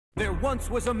There once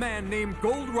was a man named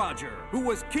Gold Roger who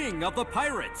was king of the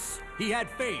pirates. He had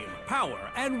fame,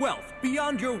 power, and wealth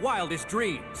beyond your wildest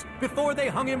dreams. Before they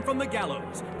hung him from the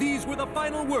gallows, these were the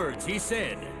final words he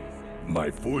said. My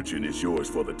fortune is yours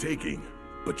for the taking,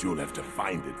 but you'll have to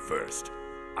find it first.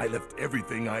 I left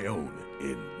everything I own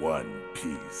in one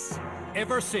piece.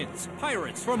 Ever since,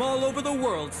 pirates from all over the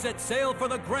world set sail for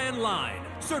the Grand Line,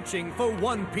 searching for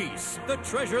One Piece, the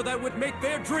treasure that would make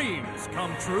their dreams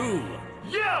come true.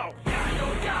 Yo!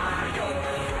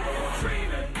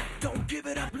 Dreaming. Don't give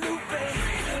it up,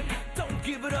 Luffy. Don't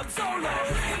give it up, Solo.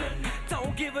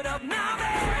 Don't give it up, Nami.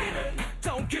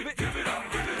 Don't give it. Give it up,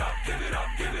 give it up, give it up,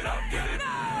 give it up, give it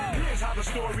up. No! Here's how the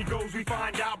story goes. We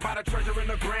find out about a treasure in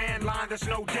the Grand Line. There's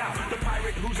no doubt. The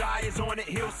pirate whose eye is on it,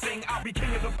 he'll sing. I'll be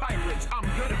king of the pirates. I'm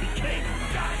gonna be king.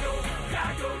 Yayo,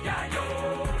 yayo, yayo.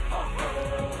 Oh,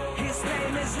 oh. His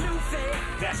name is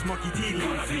Luffy. That's Monkey D.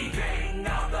 Luffy. King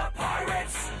of the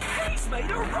pirates. He's made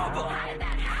a rubber. How did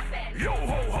that happen? Yo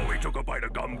ho ho, he took a bite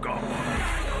of gum gum.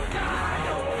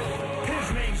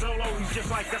 His name's Zolo, he's just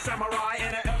like a samurai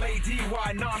and a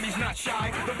L-A-D-Y. Nami's not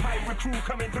shy. The pirate crew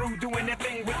coming through doing their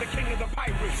thing with the king of the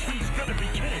pirates. He's gonna be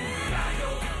king.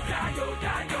 Yayo, yayo,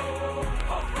 yayo.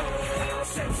 Oh, oh.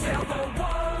 Set sail for